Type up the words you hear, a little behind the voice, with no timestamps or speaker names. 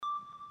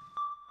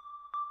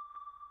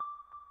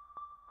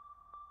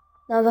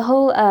Now the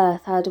whole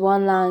earth had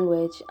one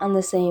language and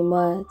the same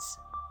words.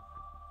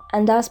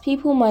 And as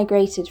people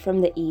migrated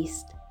from the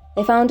east,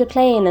 they found a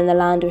plain in the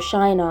land of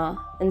Shinar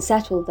and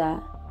settled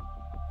there.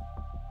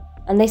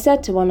 And they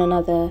said to one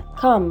another,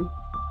 "Come,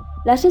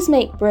 let us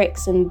make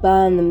bricks and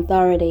burn them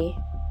thoroughly."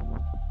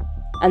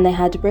 And they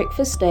had brick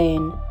for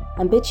stone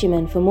and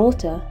bitumen for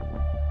mortar.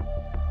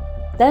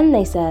 Then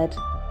they said,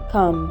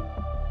 "Come,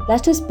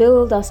 let us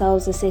build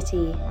ourselves a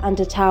city and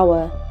a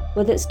tower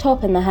with its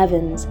top in the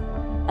heavens,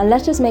 and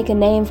let us make a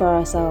name for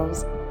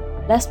ourselves,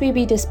 lest we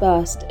be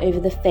dispersed over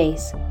the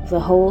face of the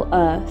whole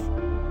earth."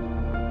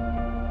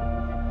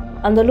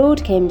 And the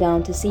Lord came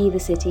down to see the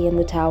city and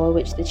the tower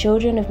which the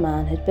children of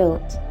man had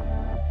built.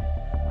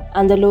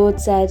 And the Lord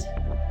said,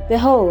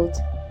 "Behold,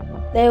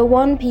 they are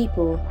one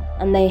people,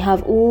 and they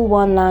have all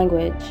one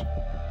language.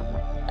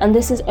 And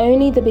this is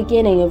only the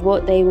beginning of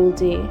what they will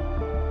do.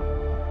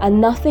 And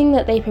nothing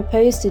that they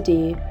propose to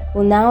do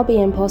will now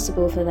be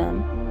impossible for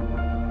them.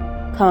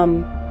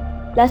 Come,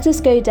 let us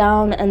go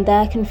down and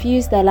there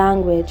confuse their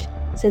language,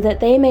 so that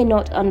they may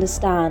not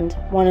understand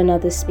one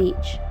another's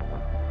speech."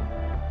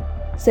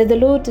 So the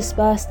Lord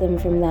dispersed them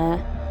from there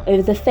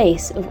over the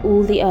face of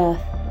all the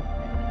earth,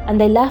 and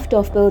they left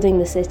off building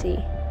the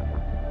city.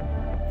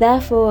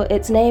 Therefore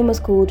its name was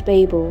called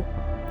Babel,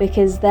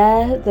 because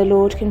there the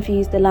Lord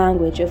confused the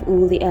language of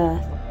all the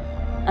earth,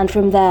 and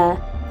from there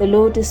the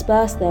Lord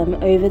dispersed them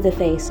over the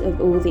face of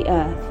all the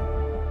earth.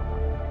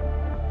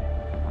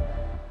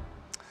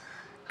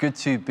 Good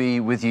to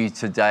be with you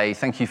today.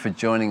 Thank you for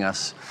joining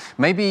us.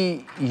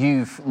 Maybe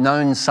you've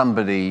known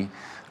somebody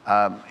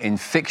in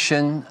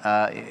fiction,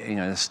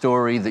 a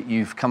story that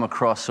you've come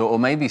across, or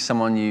maybe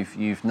someone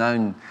you've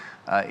known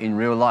in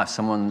real life,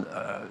 someone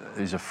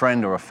who's a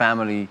friend or a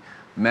family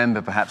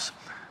member perhaps,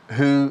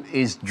 who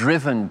is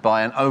driven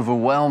by an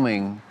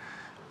overwhelming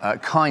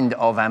kind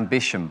of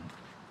ambition.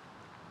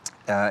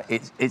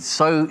 It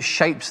so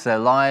shapes their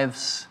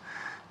lives,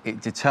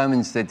 it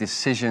determines their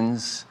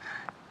decisions,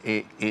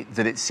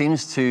 that it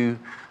seems to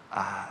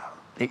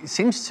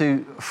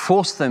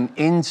force them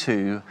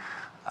into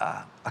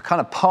a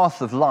kind of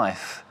path of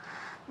life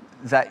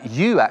that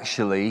you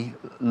actually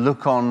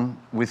look on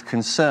with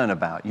concern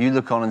about. You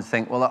look on and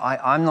think, well,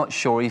 I'm not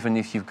sure even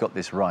if you've got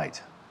this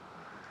right.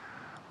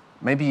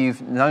 Maybe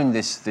you've known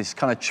this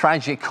kind of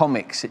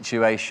tragicomic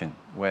situation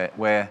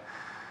where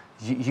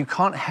you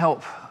can't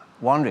help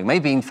wondering.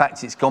 Maybe in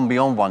fact it's gone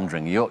beyond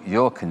wondering.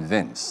 You're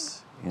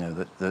convinced,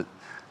 that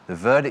the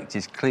verdict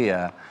is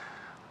clear.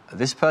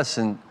 This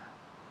person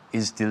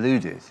is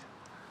deluded.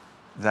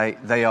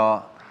 They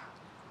are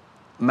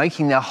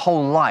making their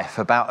whole life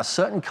about a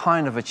certain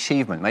kind of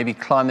achievement, maybe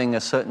climbing a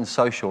certain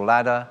social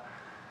ladder,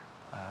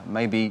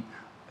 maybe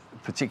a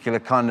particular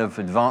kind of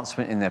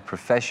advancement in their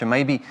profession,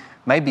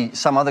 maybe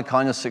some other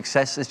kind of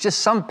success. There's just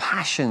some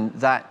passion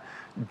that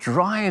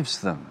drives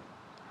them.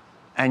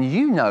 And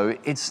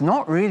it's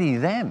not really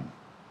them.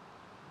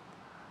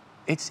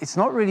 It's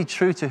not really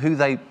true to who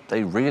they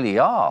really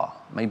are.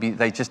 Maybe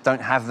they just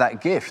don't have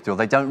that gift, or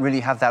they don't really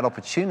have that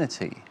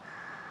opportunity.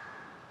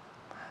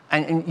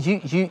 And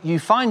you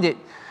find it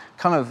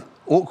kind of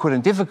awkward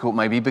and difficult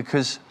maybe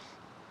because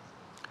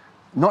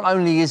not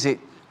only is it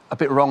a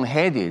bit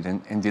wrong-headed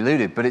and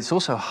deluded, but it's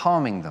also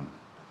harming them.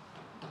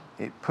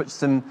 It puts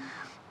them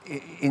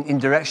in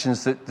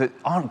directions that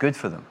aren't good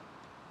for them.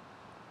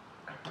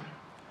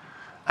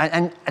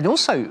 And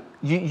also,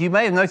 you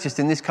may have noticed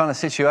in this kind of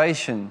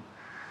situation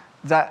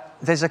that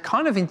there's a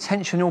kind of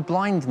intentional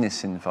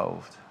blindness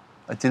involved.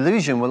 A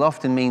delusion will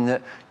often mean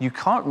that you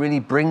can't really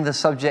bring the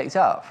subject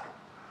up.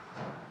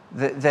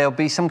 That there'll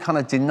be some kind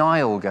of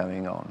denial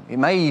going on. It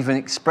may even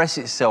express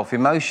itself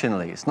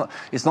emotionally.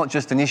 It's not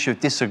just an issue of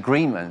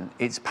disagreement.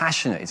 It's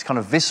passionate. It's kind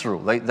of visceral.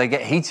 They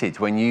get heated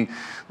when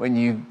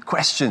you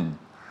question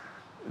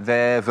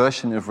their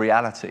version of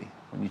reality.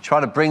 When you try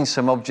to bring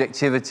some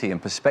objectivity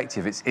and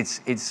perspective,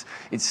 it's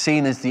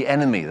seen as the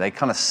enemy. They're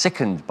kind of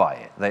sickened by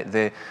it.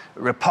 They're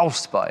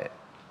repulsed by it.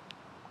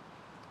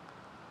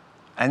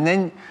 And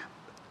then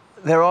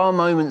there are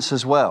moments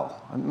as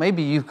well.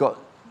 Maybe you've got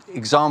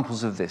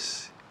examples of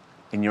this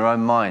in your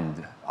own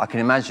mind. I can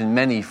imagine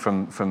many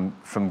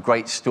from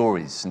great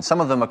stories, and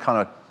some of them are kind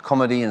of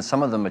comedy and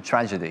some of them are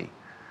tragedy,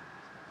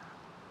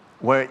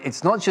 where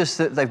it's not just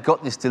that they've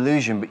got this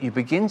delusion, but you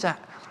begin to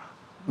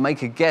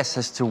make a guess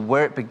as to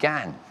where it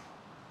began.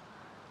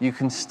 You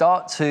can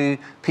start to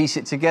piece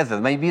it together.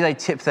 Maybe they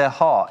tip their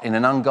heart in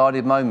an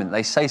unguarded moment.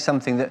 They say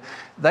something that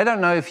they don't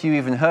know if you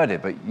even heard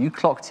it, but you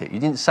clocked it. You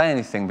didn't say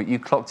anything, but you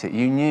clocked it.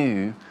 You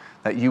knew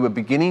that you were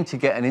beginning to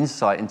get an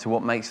insight into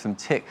what makes them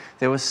tick.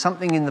 There was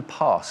something in the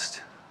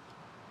past.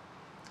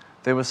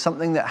 There was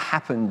something that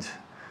happened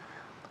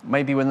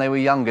maybe when they were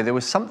younger. There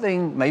was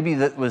something maybe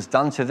that was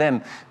done to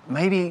them.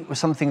 Maybe it was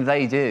something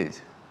they did,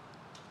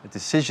 a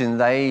decision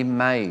they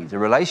made, a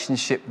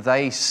relationship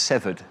they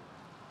severed,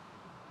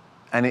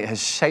 and it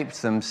has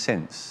shaped them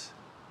since.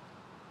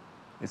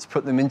 It's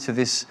put them into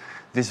this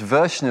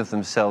version of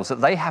themselves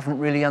that they haven't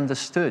really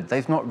understood.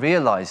 They've not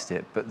realized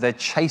it, but they're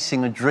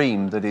chasing a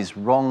dream that is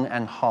wrong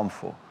and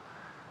harmful.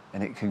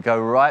 And it can go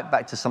right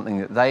back to something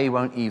that they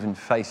won't even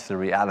face the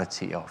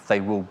reality of. They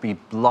will be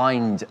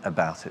blind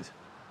about it.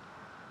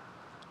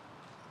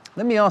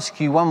 Let me ask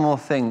you one more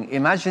thing.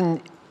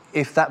 Imagine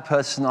if that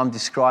person I'm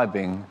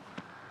describing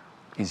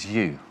is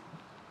you.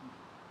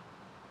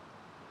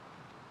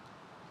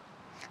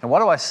 And why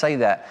do I say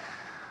that?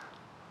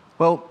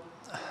 Well,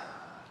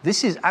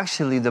 this is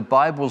actually the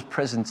Bible's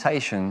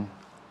presentation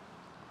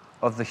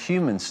of the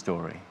human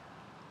story.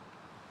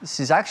 This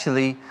is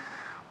actually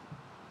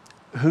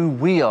who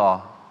we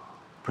are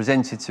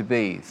presented to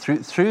be.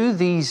 Through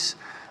these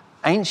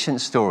ancient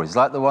stories,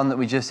 like the one that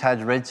we just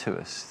had read to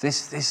us,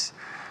 this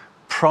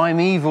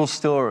primeval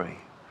story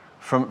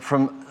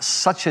from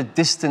such a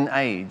distant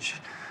age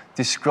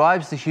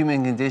describes the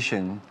human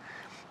condition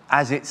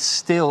as it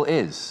still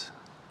is.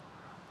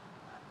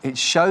 It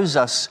shows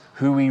us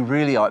who we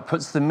really are. It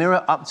puts the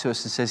mirror up to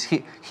us and says,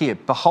 here,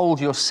 behold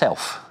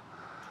yourself.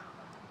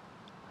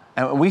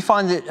 And we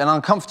find it an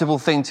uncomfortable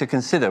thing to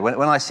consider.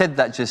 When I said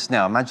that just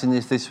now, imagine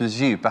if this was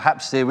you.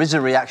 Perhaps there is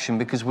a reaction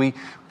because we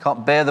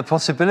can't bear the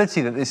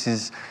possibility that this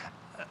is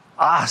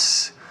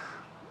us.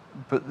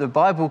 But the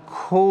Bible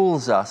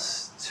calls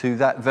us to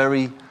that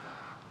very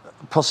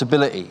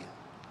possibility.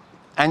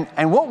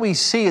 And what we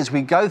see as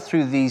we go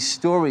through these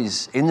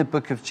stories in the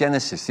book of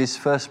Genesis, this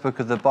first book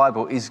of the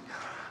Bible, is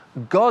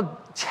God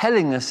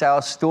telling us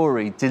our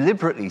story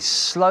deliberately,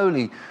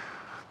 slowly,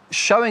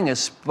 showing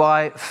us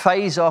by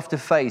phase after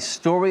phase,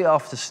 story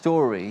after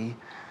story,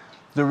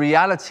 the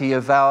reality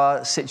of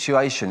our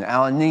situation,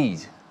 our need,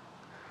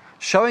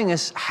 showing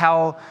us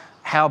how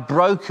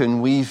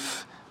broken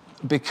we've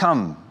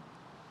become.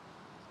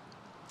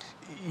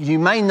 You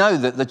may know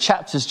that the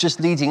chapters just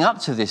leading up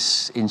to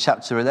this in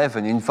chapter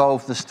 11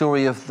 involve the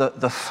story of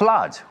the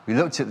flood. We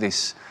looked at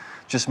this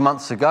just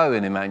months ago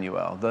in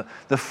Emmanuel.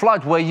 The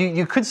flood where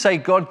you could say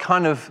God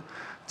kind of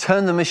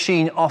turned the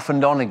machine off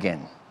and on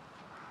again.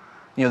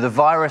 You know, the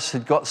virus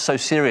had got so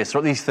serious, or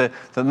at least the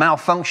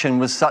malfunction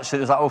was such that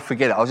it was like, oh,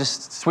 forget it. I'll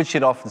just switch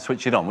it off and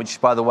switch it on,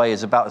 which, by the way,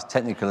 is about as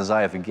technical as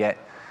I ever get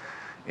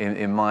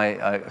in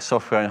my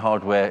software and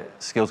hardware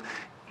skills.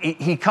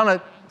 He kind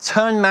of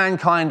turned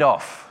mankind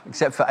off,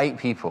 except for 8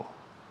 people.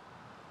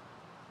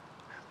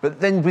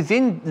 But then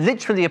within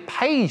literally a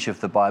page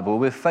of the Bible,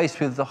 we're faced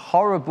with the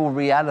horrible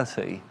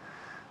reality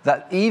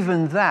that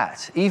even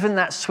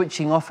that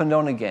switching off and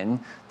on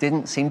again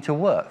didn't seem to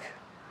work.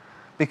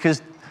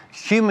 Because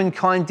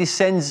humankind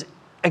descends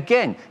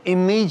again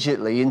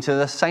immediately into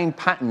the same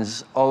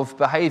patterns of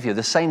behavior,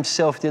 the same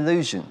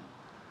self-delusion.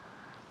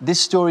 This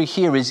story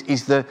here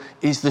is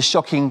the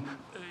shocking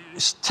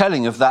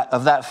telling of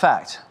that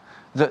fact,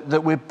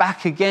 that we're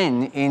back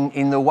again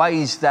in the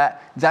ways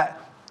that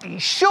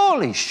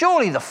surely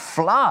the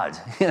flood,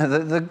 you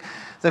know,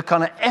 the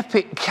kind of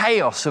epic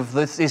chaos of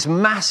this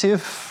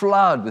massive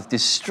flood with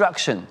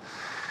destruction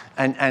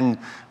and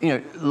you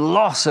know,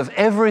 loss of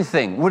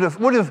everything would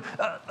have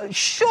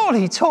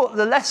surely taught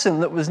the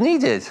lesson that was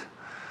needed.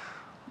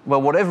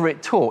 Well, whatever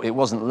it taught, it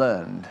wasn't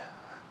learned,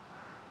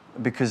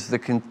 because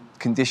the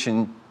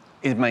condition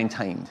is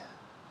maintained.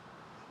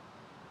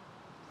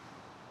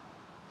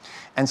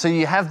 And so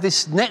you have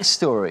this next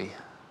story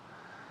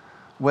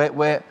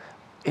where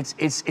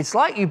it's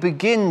like you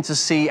begin to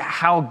see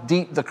how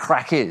deep the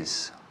crack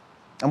is.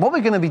 And what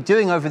we're going to be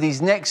doing over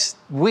these next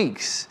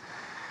weeks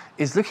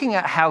is looking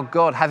at how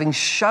God, having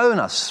shown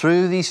us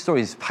through these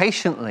stories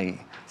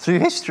patiently, through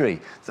history,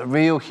 the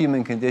real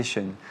human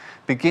condition,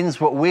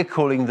 begins what we're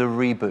calling the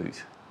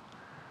reboot.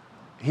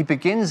 He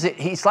begins it,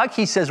 it's like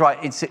he says, right,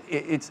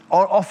 it's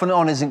off and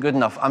on isn't good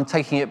enough. I'm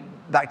taking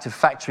it back to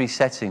factory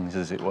settings,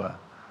 as it were.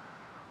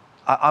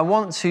 I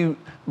want to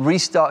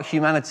restart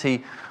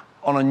humanity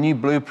on a new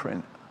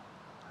blueprint.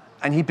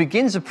 And he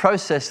begins a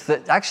process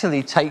that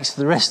actually takes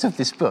the rest of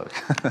this book.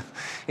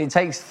 It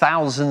takes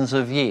thousands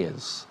of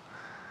years.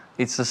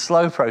 It's a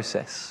slow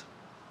process.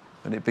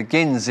 And it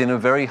begins in a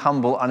very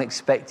humble,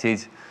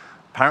 unexpected,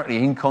 apparently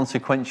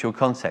inconsequential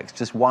context.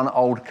 Just one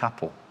old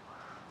couple.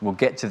 We'll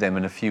get to them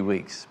in a few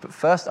weeks. But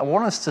first, I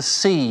want us to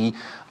see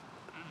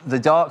the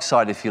dark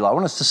side, if you like. I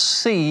want us to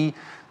see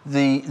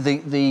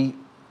the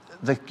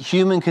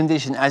human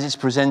condition as it's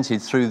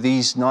presented through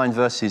these 9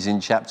 verses in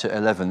chapter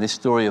 11, this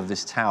story of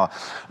this tower.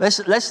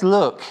 Let's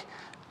look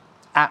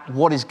at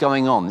what is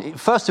going on.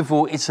 First of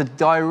all, it's a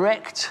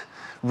direct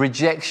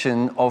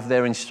rejection of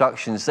their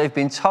instructions. They've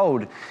been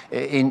told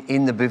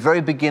in the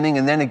very beginning,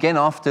 and then again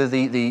after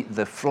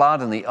the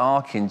flood and the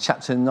ark in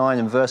chapter 9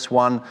 and verse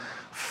 1,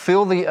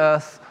 fill the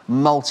earth,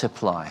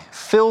 multiply.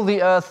 Fill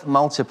the earth,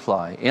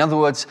 multiply. In other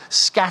words,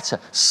 scatter,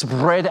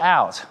 spread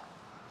out.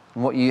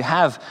 And what you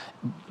have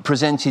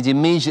presented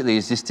immediately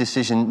is this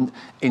decision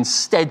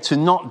instead to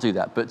not do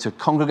that, but to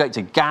congregate,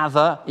 to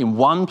gather in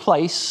one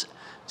place,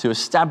 to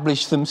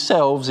establish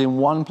themselves in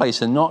one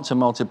place, and not to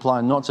multiply,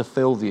 and not to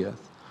fill the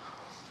earth.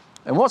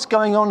 And what's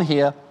going on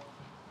here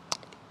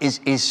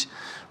is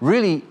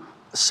really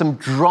some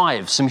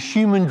drives, some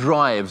human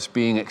drives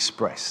being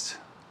expressed.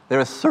 There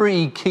are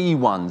 3 key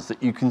ones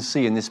that you can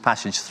see in this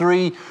passage,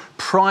 3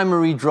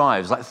 primary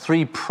drives, like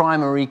 3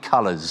 primary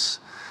colours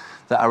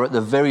that are at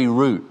the very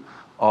root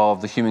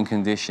of the human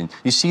condition.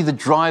 You see the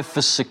drive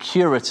for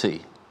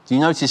security. Do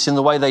you notice in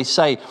the way they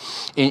say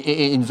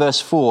in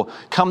verse 4,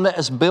 "Come, let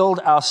us build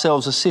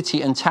ourselves a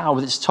city and tower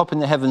with its top in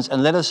the heavens,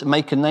 and let us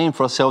make a name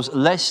for ourselves,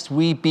 lest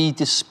we be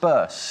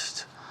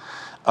dispersed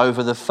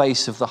over the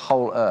face of the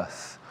whole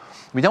earth."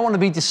 We don't want to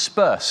be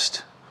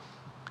dispersed.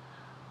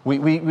 We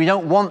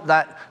don't want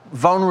that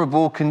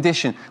vulnerable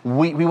condition.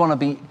 We want to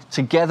be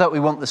together.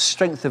 We want the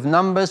strength of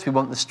numbers. We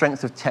want the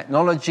strength of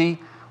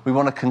technology. We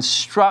want to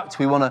construct.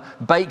 We want to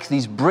bake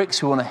these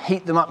bricks. We want to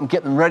heat them up and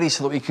get them ready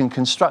so that we can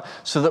construct,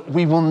 so that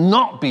we will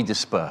not be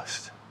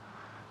dispersed.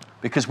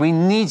 Because we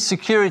need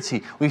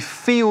security. We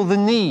feel the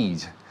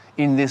need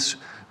in this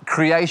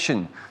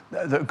creation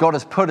that God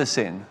has put us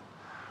in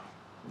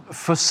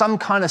for some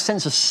kind of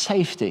sense of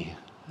safety.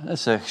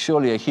 That's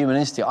surely a human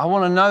instinct. I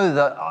want to know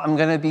that I'm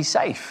going to be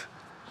safe.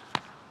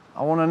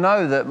 I want to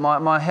know that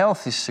my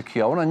health is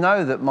secure. I want to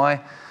know that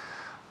my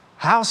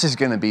house is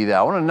going to be there.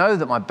 I want to know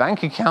that my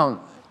bank account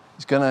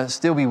is going to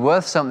still be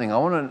worth something. I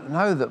want to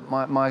know that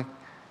my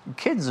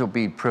kids will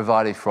be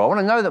provided for. I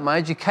want to know that my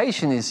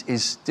education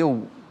is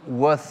still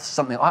worth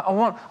something.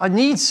 I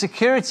need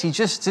security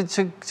just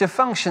to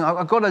function.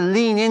 I've got to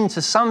lean into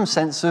some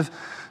sense of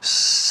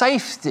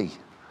safety.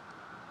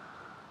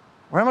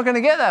 Where am I going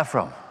to get that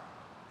from?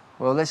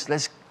 Well, let's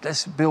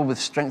build with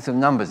strength of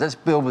numbers. Let's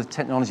build with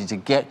technology to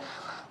get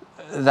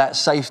that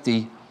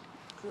safety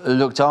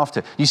looked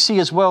after. You see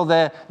as well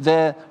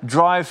their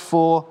drive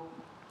for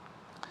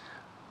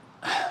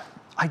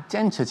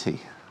identity.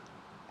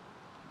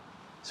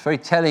 It's very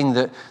telling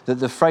that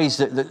the phrase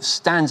that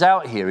stands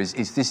out here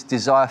is this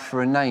desire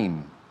for a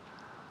name.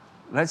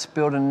 Let's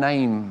build a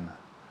name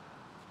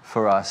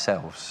for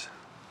ourselves.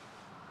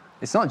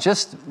 It's not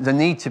just the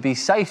need to be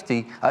safe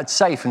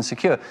and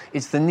secure.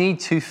 It's the need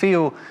to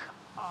feel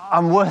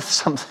I'm worth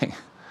something.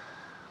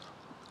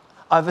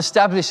 I've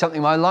established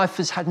something. My life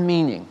has had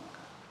meaning.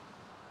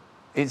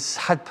 It's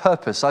had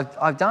purpose.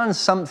 I've done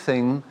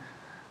something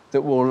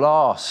that will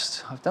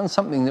last. I've done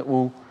something that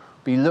will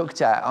be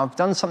looked at. I've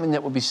done something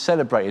that will be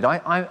celebrated.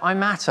 I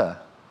matter.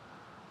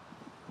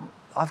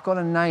 I've got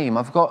a name.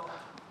 I've got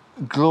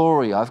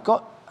glory. I've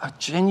got a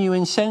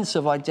genuine sense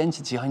of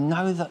identity. I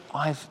know that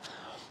I've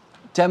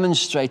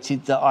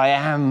demonstrated that I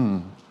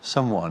am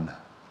someone.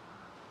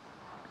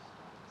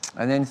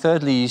 And then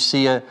thirdly, you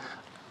see a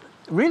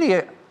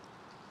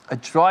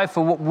drive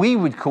for what we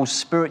would call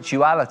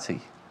spirituality.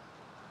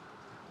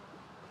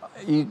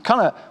 You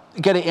kind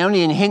of get it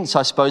only in hints,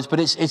 I suppose, but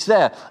it's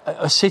there.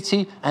 A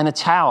city and a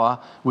tower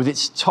with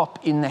its top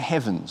in the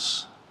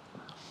heavens.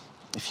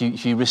 If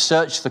you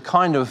research the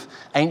kind of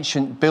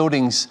ancient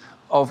buildings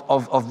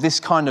of this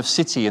kind of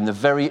city in the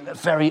very,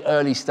 very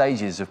early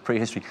stages of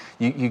prehistory,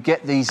 you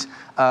get these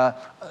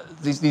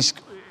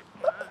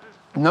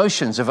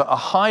notions of a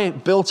high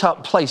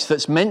built-up place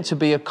that's meant to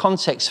be a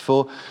context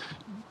for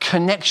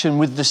connection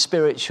with the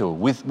spiritual,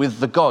 with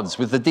the gods,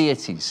 with the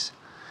deities.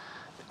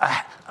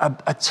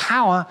 A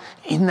tower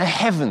in the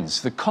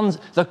heavens, the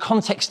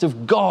context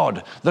of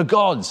God, the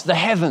gods, the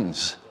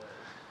heavens.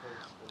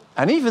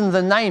 And even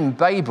the name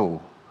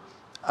Babel,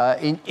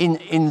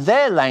 in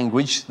their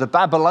language, the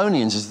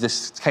Babylonians, as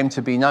this came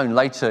to be known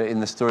later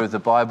in the story of the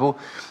Bible,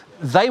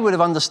 they would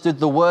have understood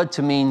the word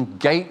to mean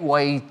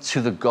gateway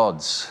to the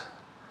gods.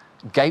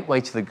 Gateway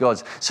to the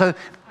gods. So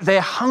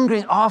they're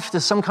hungering after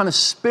some kind of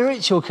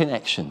spiritual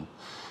connection.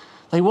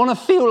 They want to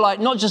feel like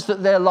not just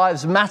that their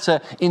lives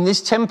matter in this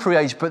temporary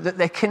age, but that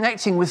they're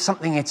connecting with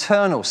something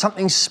eternal,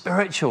 something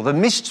spiritual. The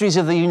mysteries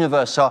of the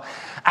universe are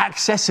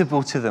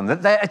accessible to them,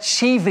 that they're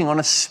achieving on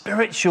a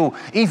spiritual,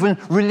 even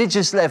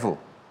religious level.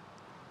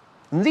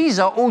 And these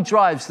are all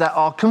drives that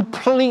are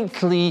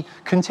completely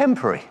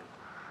contemporary.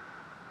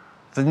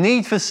 The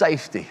need for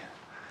safety,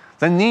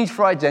 the need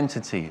for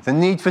identity, the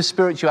need for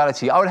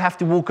spirituality. I would have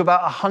to walk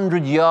about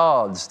 100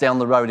 yards down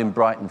the road in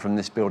Brighton from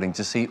this building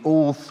to see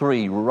all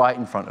three right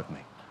in front of me.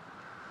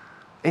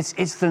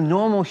 It's the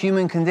normal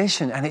human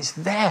condition, and it's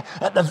there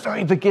at the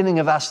very beginning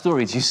of our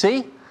stories. You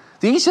see?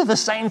 These are the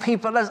same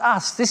people as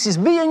us. This is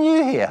me and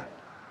you here.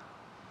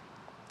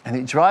 And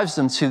it drives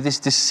them to this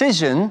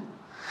decision,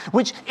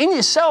 which in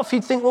itself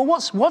you'd think, well,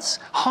 what's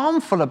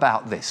harmful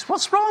about this?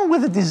 What's wrong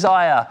with a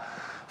desire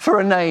for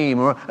a name,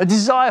 or a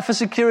desire for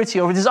security,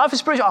 or a desire for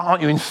spirituality?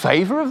 Aren't you in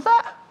favor of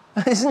that?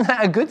 Isn't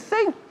that a good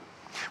thing?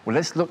 Well,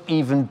 let's look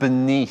even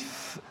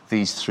beneath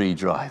these three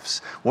drives.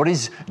 What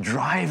is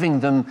driving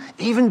them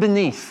even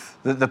beneath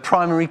the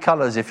primary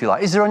colours, if you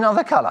like? Is there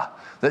another colour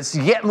that's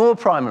yet more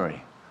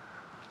primary?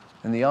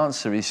 And the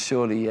answer is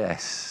surely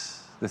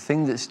yes. The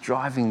thing that's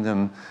driving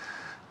them,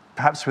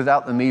 perhaps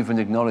without them even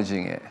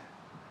acknowledging it,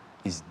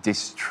 is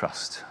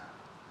distrust.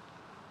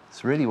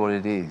 It's really what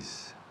it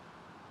is.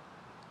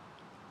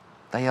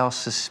 They are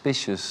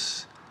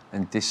suspicious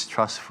and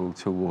distrustful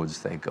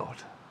towards their God.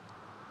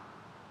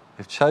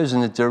 They've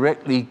chosen a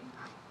directly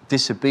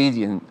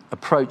disobedient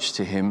approach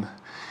to him,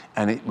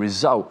 and it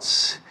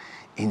results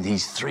in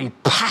these three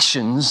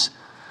passions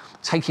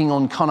taking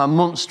on kind of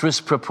monstrous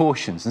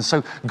proportions. And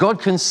so God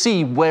can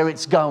see where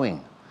it's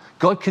going.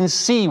 God can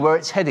see where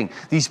it's heading.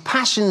 These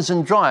passions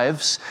and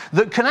drives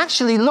that can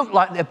actually look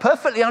like they're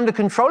perfectly under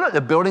control. Look,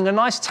 they're building a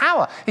nice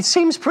tower. It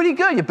seems pretty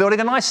good. You're building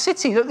a nice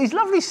city. Look, these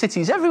lovely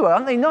cities everywhere,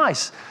 aren't they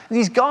nice?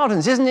 These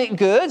gardens, isn't it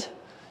good?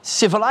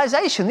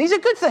 Civilization, these are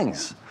good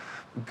things.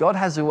 God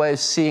has a way of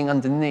seeing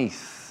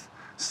underneath,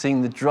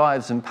 seeing the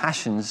drives and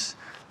passions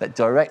that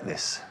direct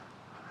this.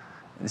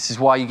 This is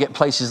why you get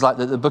places like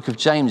the book of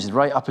James,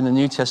 right up in the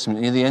New Testament,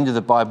 near the end of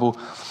the Bible,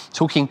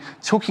 talking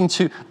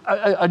to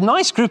a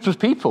nice group of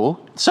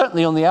people,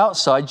 certainly on the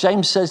outside.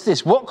 James says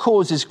this: what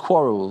causes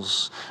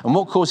quarrels and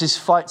what causes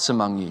fights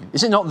among you?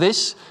 Is it not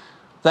this,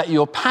 that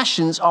your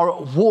passions are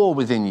at war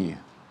within you?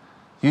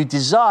 You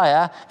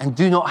desire and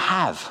do not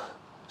have,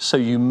 so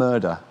you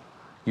murder.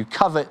 You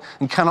covet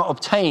and cannot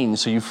obtain,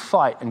 so you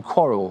fight and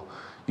quarrel.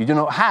 You do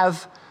not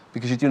have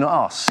because you do not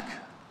ask.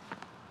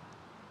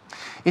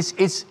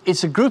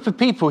 It's a group of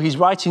people he's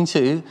writing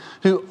to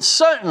who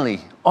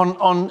certainly,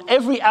 on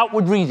every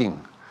outward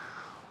reading,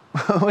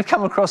 would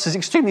come across as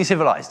extremely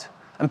civilized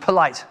and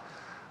polite.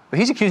 But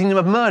he's accusing them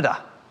of murder,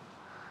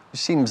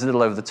 which seems a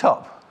little over the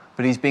top.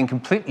 But he's being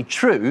completely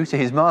true to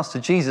his master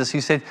Jesus,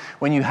 who said,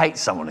 when you hate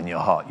someone in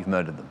your heart, you've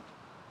murdered them.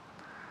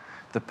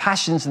 The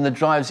passions and the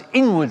drives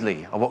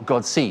inwardly are what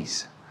God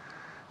sees.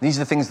 These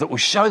are the things that will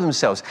show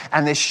themselves.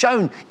 And they're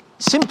shown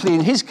simply, in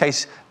his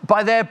case,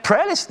 by their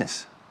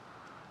prayerlessness.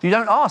 You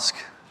don't ask.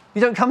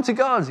 You don't come to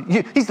God.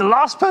 He's the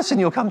last person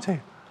you'll come to.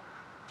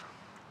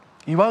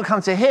 You won't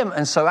come to him.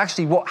 And so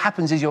actually what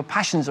happens is your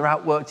passions are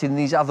outworked in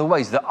these other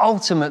ways that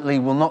ultimately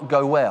will not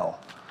go well,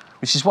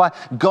 which is why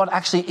God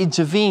actually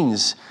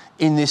intervenes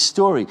in this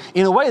story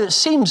in a way that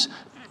seems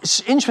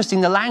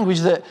interesting, the language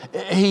that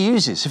he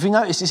uses. If you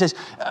notice, he says,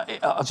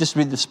 I'll just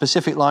read the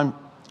specific line.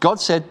 God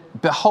said,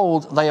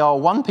 behold, they are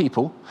one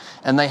people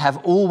and they have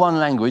all one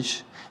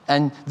language,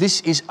 and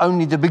this is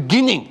only the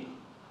beginning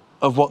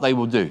of what they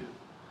will do.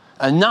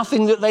 And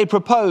nothing that they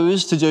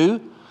propose to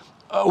do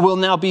will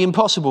now be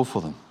impossible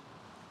for them.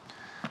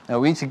 Now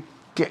we need to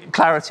get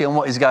clarity on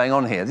what is going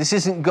on here. This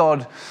isn't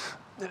God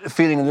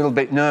feeling a little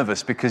bit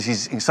nervous because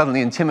he's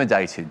suddenly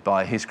intimidated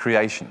by his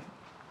creation.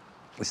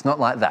 It's not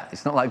like that.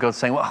 It's not like God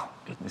saying, well,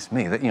 goodness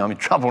me, I'm in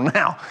trouble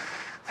now.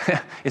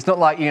 It's not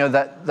like,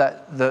 that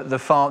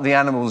the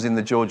animals in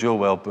the George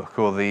Orwell book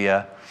or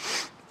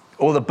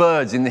the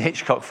birds in the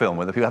Hitchcock film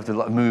where the people have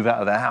to move out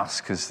of their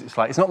house, because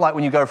it's not like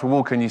when you go for a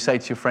walk and you say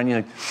to your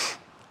friend,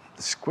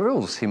 the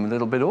squirrels seem a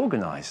little bit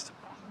organized.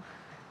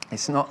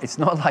 It's not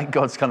like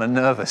God's kind of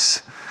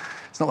nervous.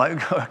 It's not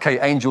like, okay,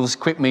 angels,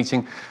 quick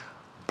meeting,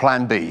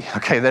 plan B.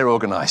 Okay, they're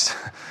organized.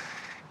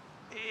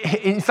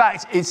 In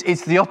fact,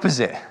 it's the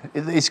opposite.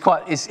 It's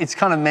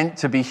kind of meant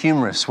to be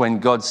humorous when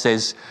God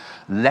says,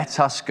 let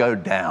us go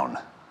down.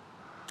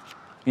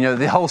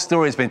 The whole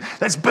story has been,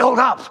 let's build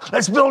up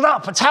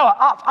a tower,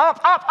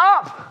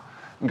 up.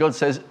 And God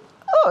says,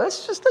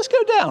 let's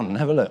go down and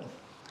have a look.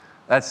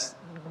 That's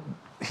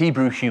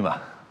Hebrew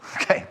humor.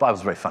 Okay, the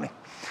Bible's very funny.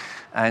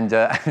 And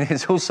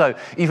it's also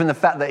even the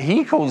fact that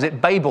he calls it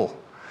Babel.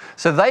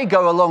 So they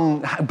go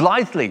along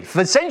blithely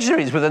for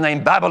centuries with the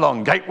name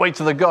Babylon, gateway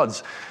to the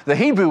gods. The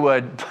Hebrew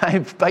word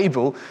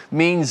Babel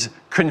means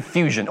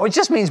confusion, or it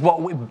just means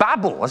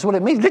babble. That's what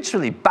it means,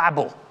 literally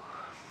babble.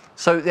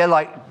 So they're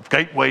like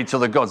gateway to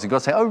the gods. And God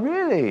say, oh,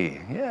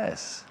 really?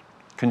 Yes.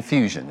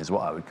 Confusion is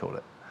what I would call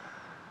it.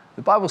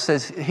 The Bible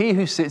says, he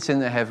who sits in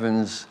the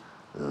heavens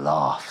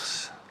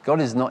laughs. God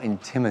is not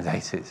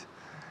intimidated.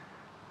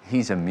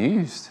 He's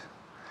amused.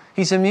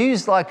 He's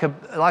amused like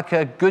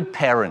a good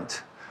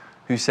parent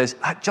who says,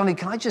 Johnny,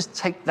 can I just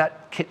take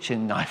that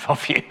kitchen knife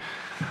off you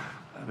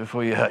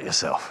before you hurt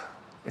yourself?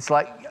 It's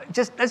like,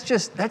 let's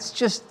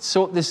just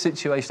sort this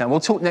situation out. We'll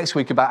talk next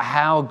week about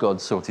how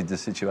God sorted the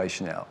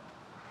situation out.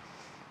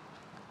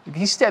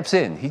 He steps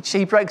in,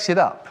 he breaks it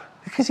up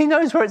because he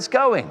knows where it's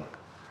going.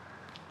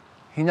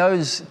 He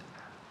knows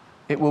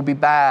it will be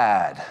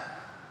bad,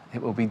 it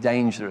will be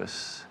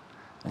dangerous,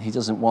 and he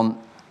doesn't want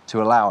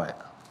to allow it.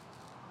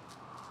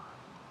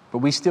 But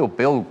we still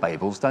build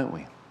Babels, don't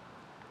we?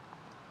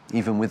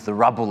 Even with the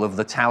rubble of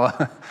the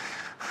tower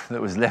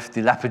that was left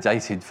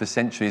dilapidated for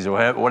centuries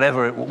or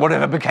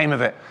whatever became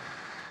of it.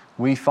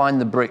 We find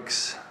the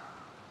bricks.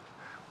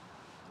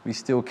 We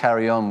still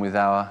carry on with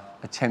our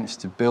attempts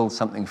to build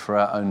something for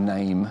our own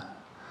name,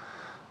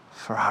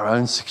 for our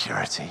own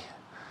security,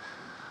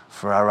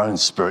 for our own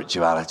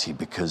spirituality,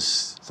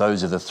 because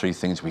those are the three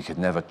things we could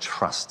never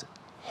trust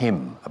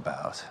him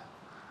about.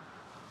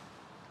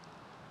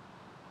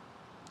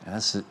 And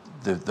that's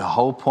the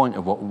whole point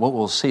of what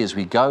we'll see as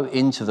we go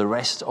into the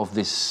rest of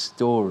this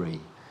story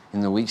in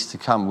the weeks to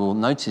come. We'll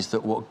notice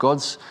that what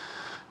God's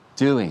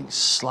doing,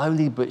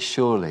 slowly but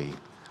surely,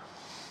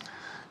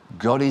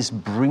 God is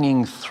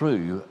bringing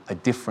through a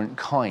different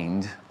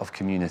kind of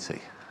community.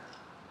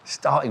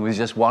 Starting with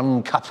just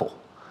one couple,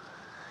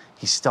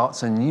 he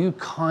starts a new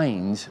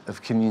kind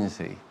of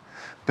community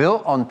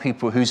built on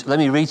people who's, let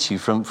me read to you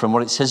from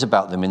what it says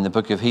about them in the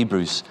book of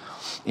Hebrews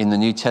in the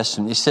New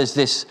Testament. It says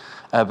this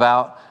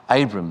about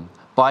Abram: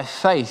 by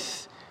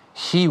faith,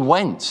 he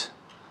went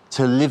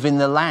to live in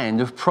the land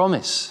of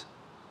promise.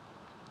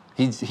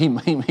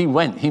 He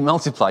went, he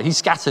multiplied, he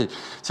scattered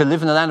to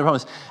live in the land of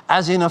promise,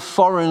 as in a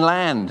foreign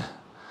land,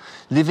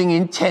 living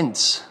in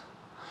tents.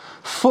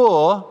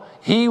 For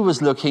he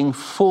was looking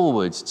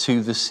forward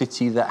to the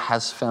city that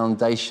has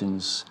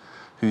foundations,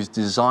 whose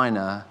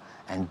designer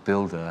and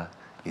builder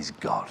is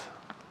God.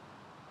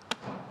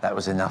 That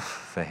was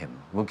enough for him.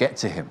 We'll get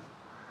to him.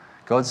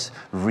 God's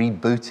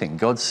rebooting.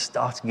 God's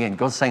starting again.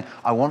 God's saying,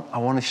 I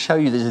want to show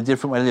you there's a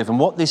different way to live. And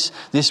what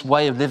this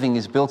way of living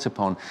is built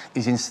upon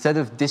is, instead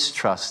of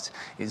distrust,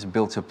 it's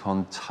built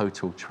upon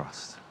total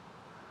trust.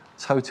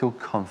 Total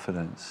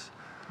confidence.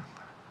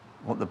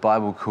 What the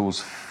Bible calls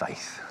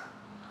faith.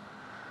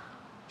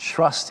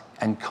 Trust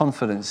and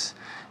confidence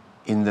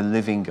in the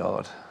living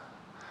God,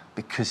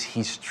 because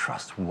he's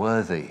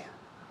trustworthy,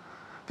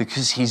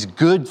 because he's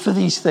good for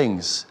these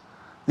things.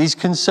 These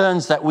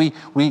concerns that we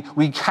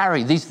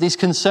carry, these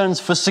concerns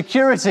for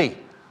security.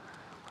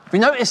 We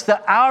notice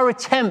that our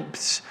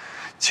attempts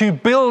to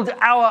build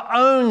our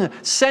own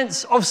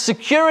sense of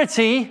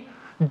security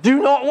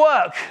do not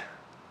work.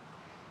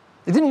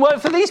 It didn't work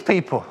for these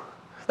people.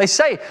 They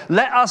say,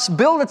 let us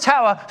build a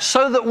tower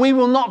so that we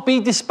will not be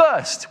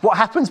dispersed. What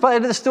happens by the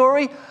end of the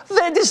story?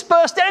 They're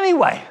dispersed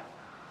anyway.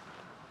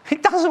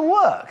 It doesn't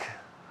work.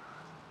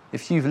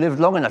 If you've lived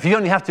long enough, you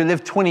only have to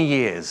live 20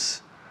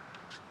 years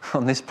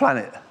on this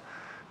planet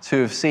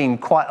to have seen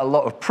quite a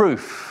lot of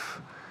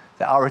proof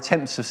that our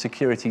attempts of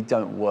security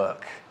don't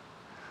work.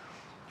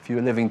 If you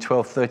were living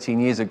 12, 13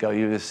 years ago,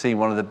 you would have seen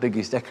one of the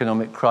biggest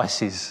economic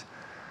crises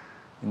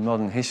in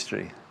modern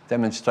history,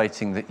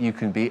 demonstrating that you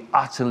can be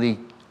utterly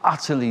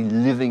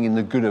living in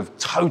the good of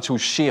total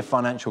sheer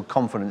financial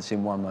confidence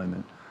in one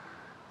moment,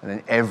 and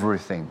then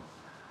everything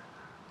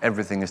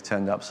has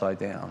turned upside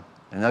down.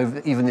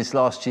 And even this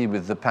last year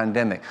with the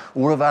pandemic,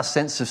 all of our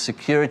sense of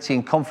security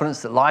and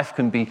confidence that life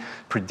can be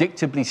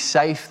predictably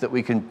safe, that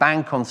we can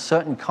bank on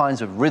certain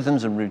kinds of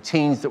rhythms and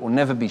routines that will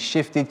never be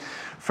shifted.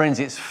 Friends,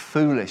 it's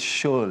foolish,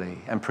 surely,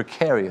 and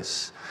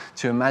precarious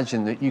to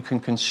imagine that you can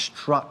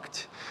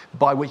construct,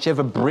 by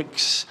whichever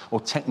bricks or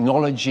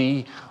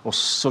technology or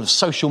sort of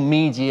social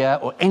media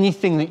or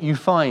anything that you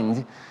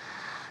find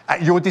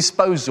at your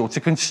disposal, to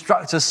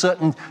construct a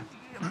certain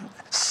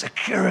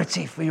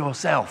security for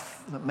yourself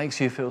that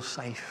makes you feel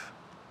safe.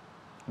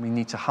 We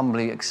need to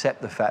humbly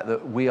accept the fact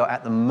that we are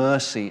at the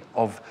mercy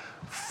of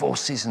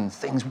forces and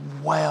things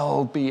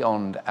well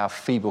beyond our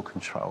feeble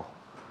control.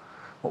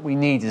 What we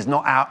need is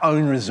not our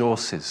own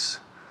resources,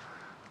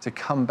 to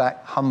come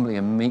back humbly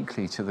and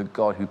meekly to the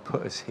God who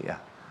put us here.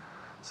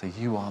 So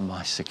you are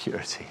my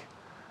security.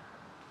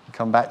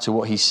 Come back to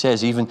what he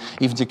says, even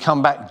to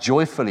come back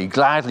joyfully,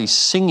 gladly,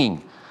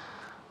 singing.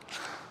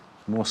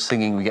 The more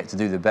singing we get to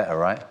do, the better,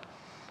 right?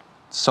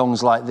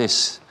 Songs like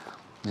this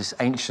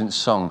ancient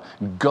song,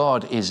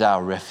 God is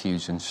our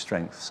refuge and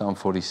strength, Psalm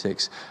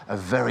 46, a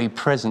very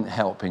present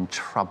help in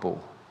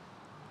trouble.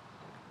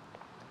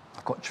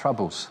 I've got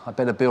troubles. I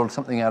better build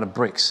something out of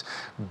bricks.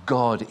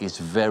 God is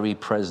very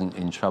present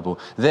in trouble.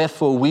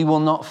 Therefore, we will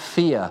not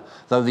fear,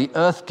 though the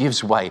earth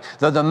gives way,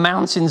 though the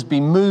mountains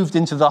be moved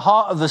into the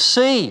heart of the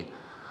sea,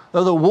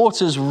 though the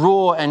waters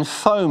roar and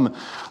foam,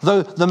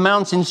 though the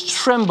mountains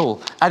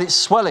tremble at its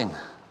swelling.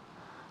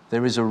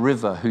 There is a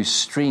river whose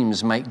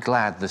streams make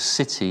glad the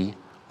city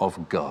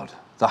of God,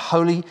 the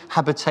holy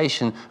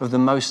habitation of the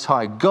Most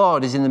High.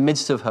 God is in the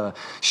midst of her.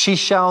 She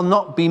shall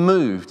not be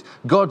moved.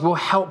 God will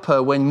help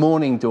her when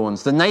morning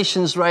dawns. The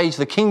nations rage,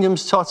 the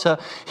kingdoms totter.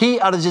 He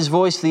utters his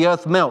voice, the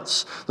earth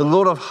melts. The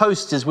Lord of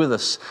hosts is with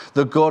us.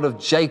 The God of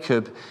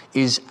Jacob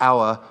is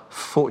our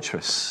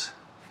fortress.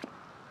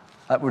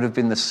 That would have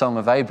been the song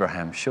of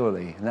Abraham,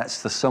 surely. And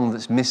that's the song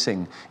that's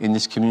missing in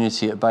this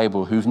community at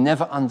Babel, who've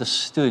never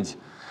understood.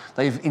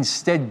 They've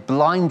instead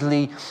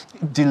blindly,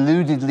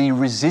 deludedly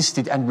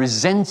resisted and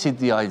resented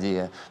the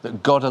idea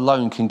that God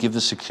alone can give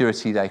the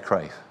security they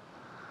crave.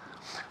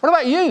 What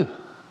about you?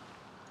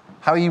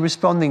 How are you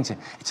responding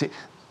to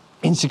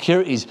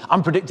insecurities,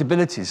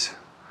 unpredictabilities?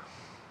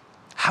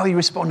 How are you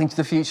responding to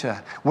the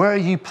future? Where are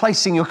you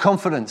placing your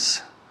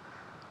confidence?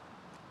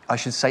 I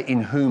should say,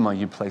 in whom are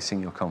you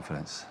placing your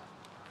confidence?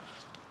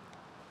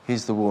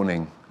 Here's the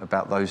warning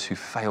about those who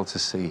fail to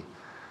see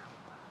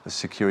the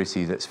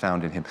security that's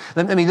found in him.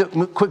 Let me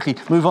quickly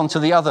move on to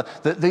the other,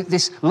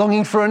 this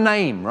longing for a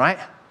name, right?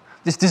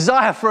 This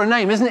desire for a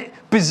name. Isn't it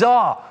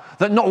bizarre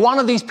that not one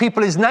of these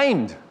people is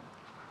named?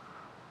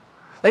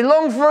 They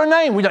long for a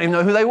name. We don't even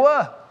know who they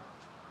were.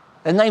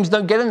 Their names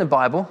don't get in the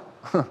Bible,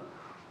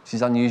 which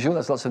is unusual.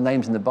 There's lots of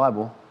names in the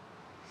Bible.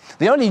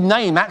 The only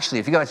name, actually,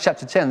 if you go to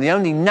chapter 10, the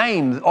only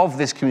name of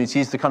this community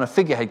is the kind of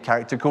figurehead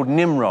character called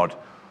Nimrod,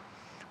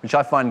 which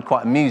I find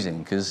quite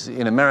amusing, because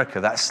in America,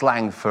 that's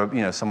slang for,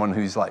 someone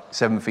who's like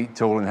 7 feet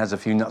tall and has a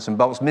few nuts and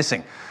bolts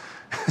missing.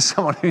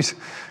 Someone who's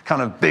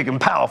kind of big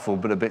and powerful,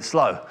 but a bit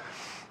slow.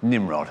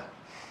 Nimrod.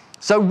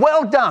 So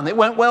well done. It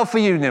went well for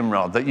you,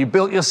 Nimrod, that you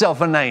built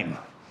yourself a name.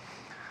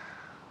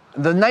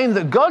 The name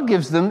that God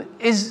gives them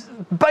is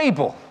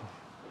Babel,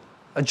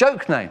 a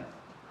joke name.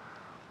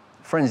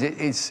 Friends,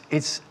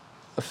 it's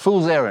a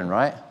fool's errand,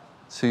 right?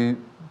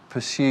 To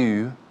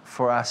pursue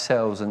for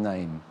ourselves a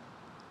name.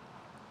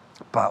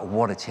 But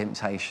what a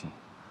temptation.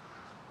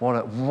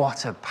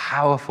 What a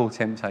powerful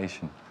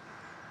temptation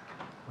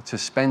to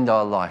spend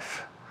our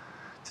life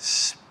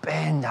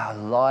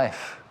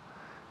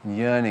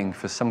yearning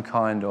for some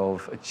kind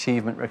of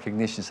achievement,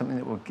 recognition, something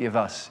that will give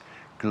us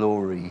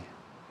glory.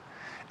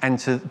 And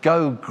to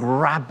go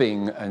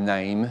grabbing a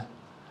name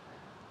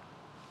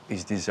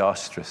is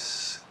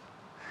disastrous.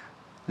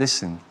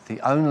 Listen, the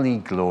only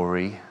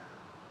glory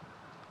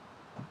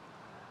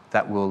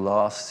that will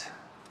last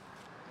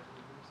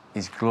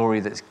is glory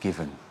that's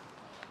given,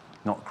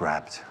 not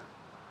grabbed.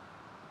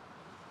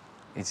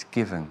 It's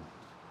given.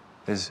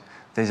 There's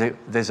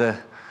a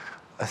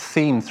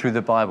theme through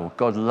the Bible.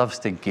 God loves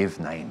to give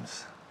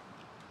names.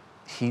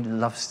 He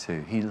loves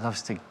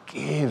to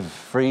give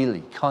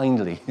freely,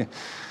 kindly,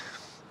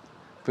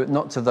 but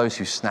not to those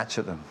who snatch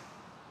at them.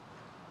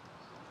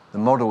 The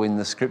model in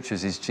the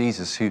scriptures is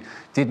Jesus, who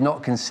did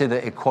not consider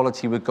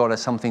equality with God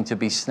as something to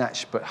be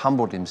snatched, but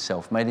humbled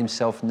himself, made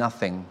himself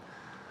nothing.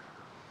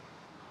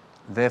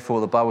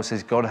 Therefore, the Bible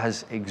says God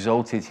has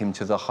exalted him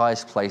to the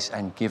highest place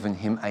and given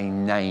him a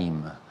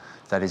name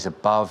that is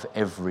above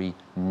every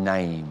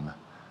name.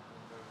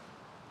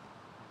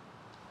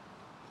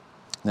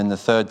 Then the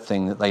third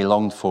thing that they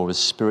longed for was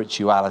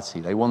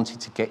spirituality. They wanted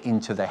to get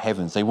into the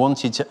heavens. They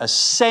wanted to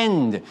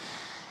ascend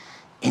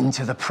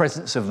into the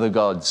presence of the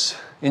gods,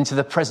 into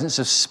the presence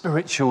of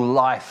spiritual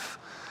life.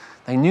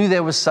 They knew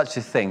there was such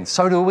a thing.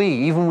 So do we,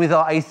 even with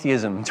our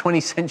atheism,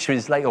 20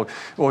 centuries later,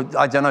 or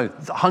I don't know,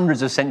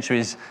 hundreds of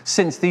centuries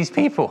since these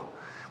people.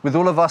 With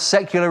all of our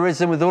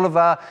secularism, with all of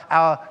our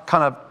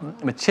kind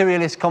of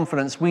materialist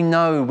confidence, we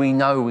know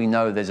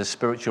there's a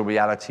spiritual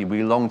reality.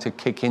 We long to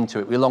kick into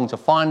it. We long to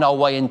find our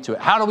way into it.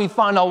 How do we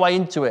find our way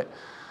into it?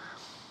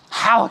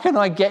 How can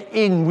I get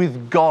in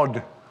with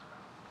God?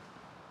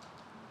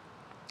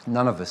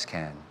 None of us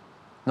can.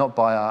 Not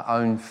by our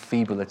own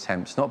feeble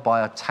attempts, not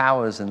by our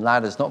towers and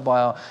ladders, not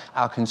by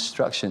our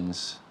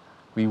constructions.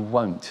 We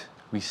won't.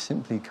 We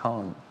simply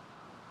can't.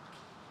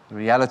 The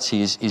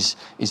reality is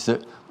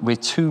that we're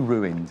too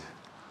ruined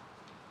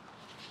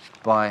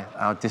by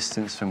our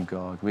distance from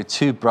God. We're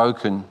too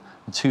broken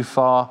and too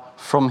far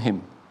from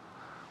him.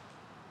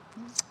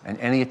 And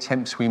any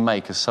attempts we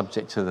make are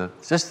subject to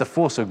just the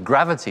force of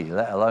gravity,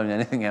 let alone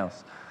anything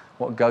else.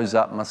 What goes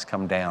up must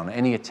come down.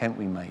 Any attempt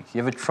we make. You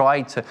ever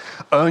tried to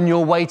earn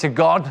your way to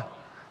God?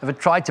 Ever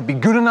tried to be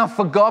good enough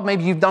for God?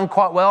 Maybe you've done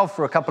quite well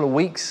for a couple of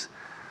weeks,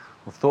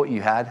 or thought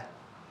you had.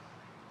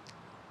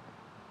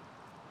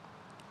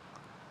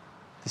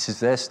 This is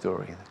their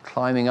story. They're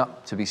climbing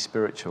up to be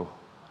spiritual.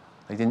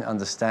 They didn't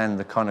understand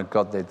the kind of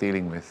God they're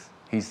dealing with.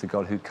 He's the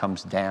God who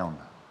comes down.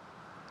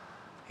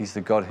 He's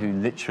the God who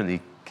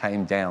literally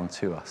came down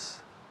to us.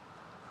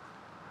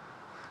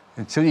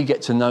 Until you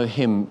get to know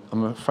him,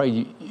 I'm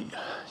afraid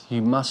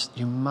you must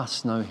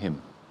know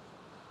him.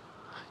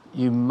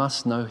 You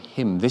must know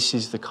him. This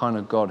is the kind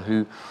of God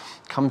who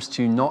comes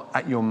to you not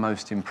at your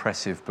most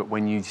impressive, but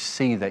when you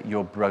see that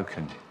you're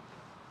broken.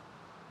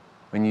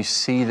 When you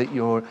see that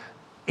you're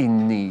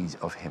in need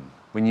of him.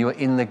 When you are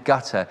in the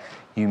gutter,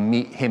 you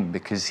meet him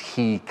because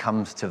he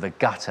comes to the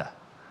gutter.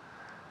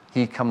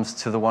 He comes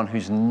to the one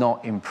who's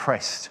not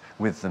impressed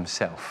with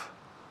themselves.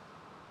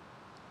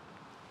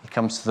 He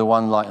comes to the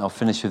one, like, I'll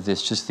finish with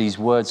this, just these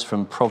words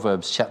from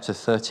Proverbs chapter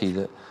 30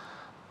 that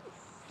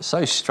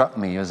so struck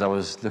me as I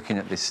was looking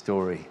at this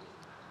story.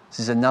 This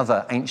is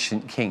another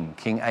ancient king,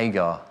 King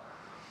Agar,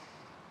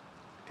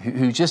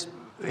 who just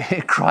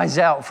cries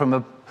out from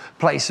a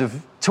place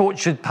of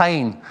tortured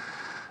pain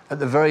at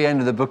the very end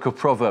of the book of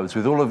Proverbs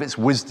with all of its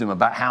wisdom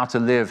about how to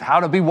live, how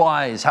to be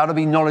wise, how to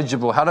be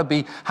knowledgeable, how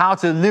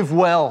to live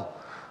well.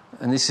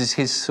 And this is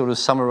his sort of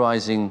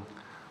summarizing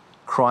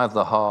cry of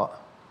the heart.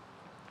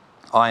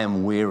 I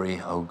am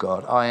weary, O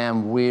God. I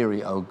am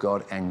weary, O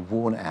God, and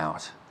worn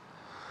out.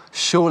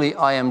 Surely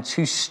I am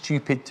too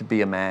stupid to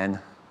be a man.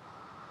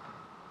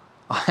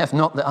 I have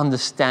not the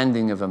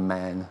understanding of a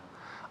man.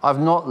 I've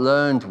not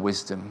learned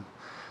wisdom,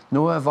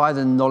 nor have I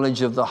the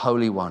knowledge of the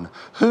Holy One.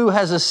 Who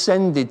has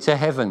ascended to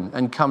heaven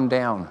and come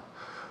down?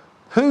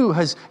 Who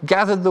has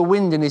gathered the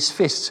wind in his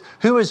fists?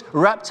 Who has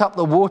wrapped up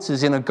the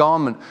waters in a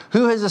garment?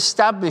 Who has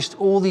established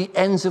all the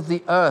ends of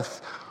the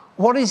earth?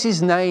 What is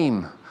his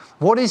name?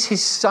 What is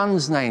his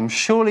son's name?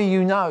 Surely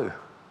you know.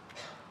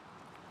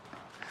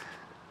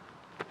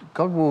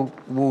 God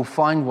will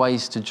find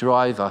ways to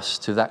drive us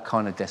to that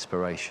kind of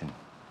desperation.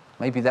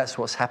 Maybe that's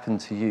what's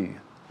happened to you.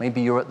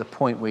 Maybe you're at the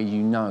point where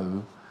you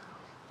know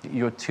that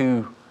you're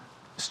too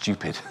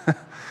stupid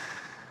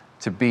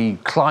to be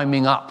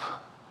climbing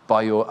up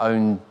by your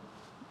own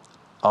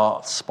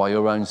arts, by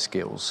your own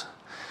skills.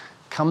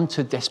 Come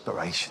to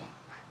desperation.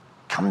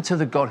 Come to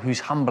the God who's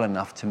humble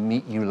enough to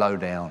meet you low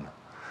down,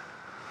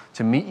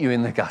 to meet you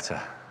in the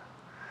gutter.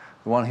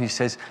 The one who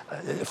says,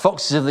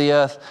 foxes of the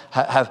earth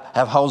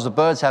have holes, the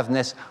birds have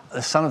nests,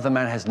 the Son of the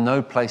Man has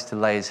no place to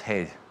lay his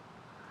head.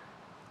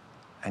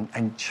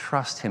 And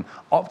trust him.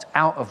 Opt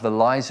out of the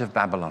lies of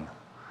Babylon.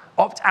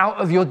 Opt out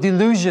of your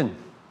delusion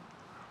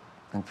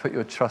and put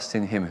your trust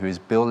in him who is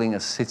building a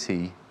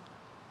city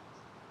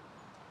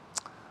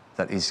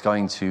that is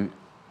going to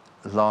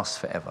last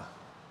forever.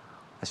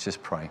 Let's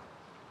just pray.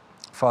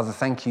 Father,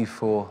 thank you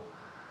for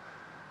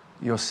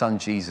your Son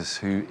Jesus,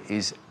 who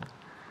is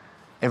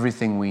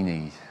everything we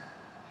need.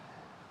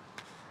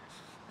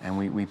 And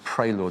we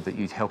pray, Lord, that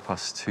you'd help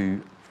us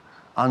to,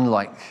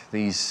 unlike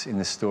these in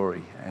the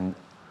story and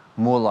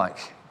more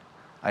like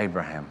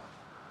Abraham,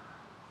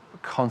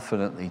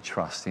 confidently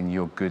trust in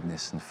your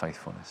goodness and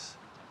faithfulness.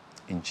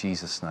 In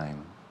Jesus'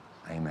 name,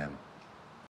 amen.